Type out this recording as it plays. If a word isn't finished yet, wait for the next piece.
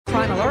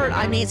Alert,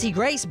 I'm Nancy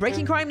Grace.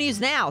 Breaking crime news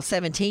now.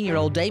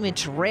 17-year-old Damon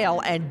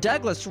Terrell and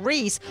Douglas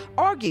Reese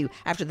argue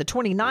after the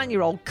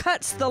 29-year-old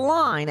cuts the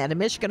line at a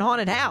Michigan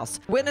haunted house.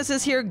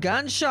 Witnesses hear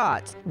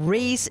gunshots.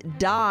 Reese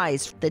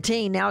dies. The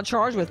teen now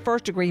charged with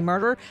first-degree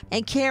murder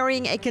and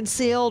carrying a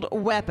concealed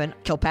weapon.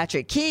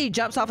 Kilpatrick Key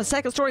jumps off a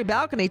second-story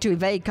balcony to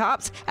evade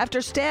cops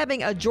after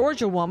stabbing a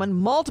Georgia woman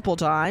multiple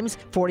times.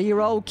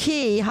 40-year-old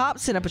Key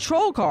hops in a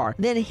patrol car,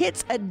 then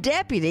hits a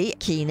deputy.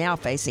 Key now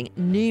facing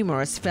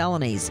numerous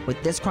felonies.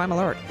 With this Crime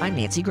Alert, I'm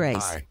Nancy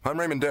Grace. Hi, I'm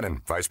Raymond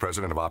Denon, Vice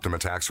President of Optima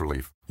Tax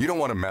Relief. You don't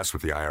want to mess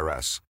with the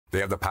IRS. They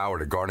have the power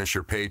to garnish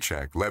your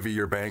paycheck, levy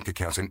your bank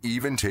accounts, and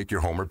even take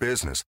your home or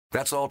business.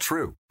 That's all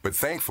true. But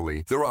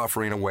thankfully, they're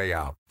offering a way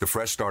out, the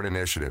Fresh Start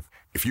Initiative.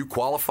 If you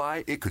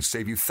qualify, it could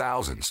save you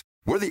thousands.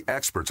 We're the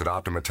experts at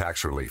Optima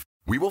Tax Relief.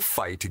 We will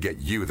fight to get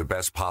you the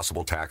best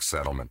possible tax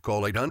settlement.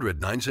 Call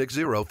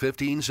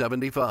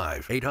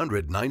 800-960-1575.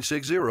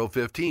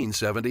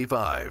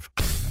 800-960-1575.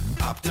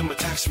 Optima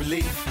Tax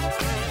Relief.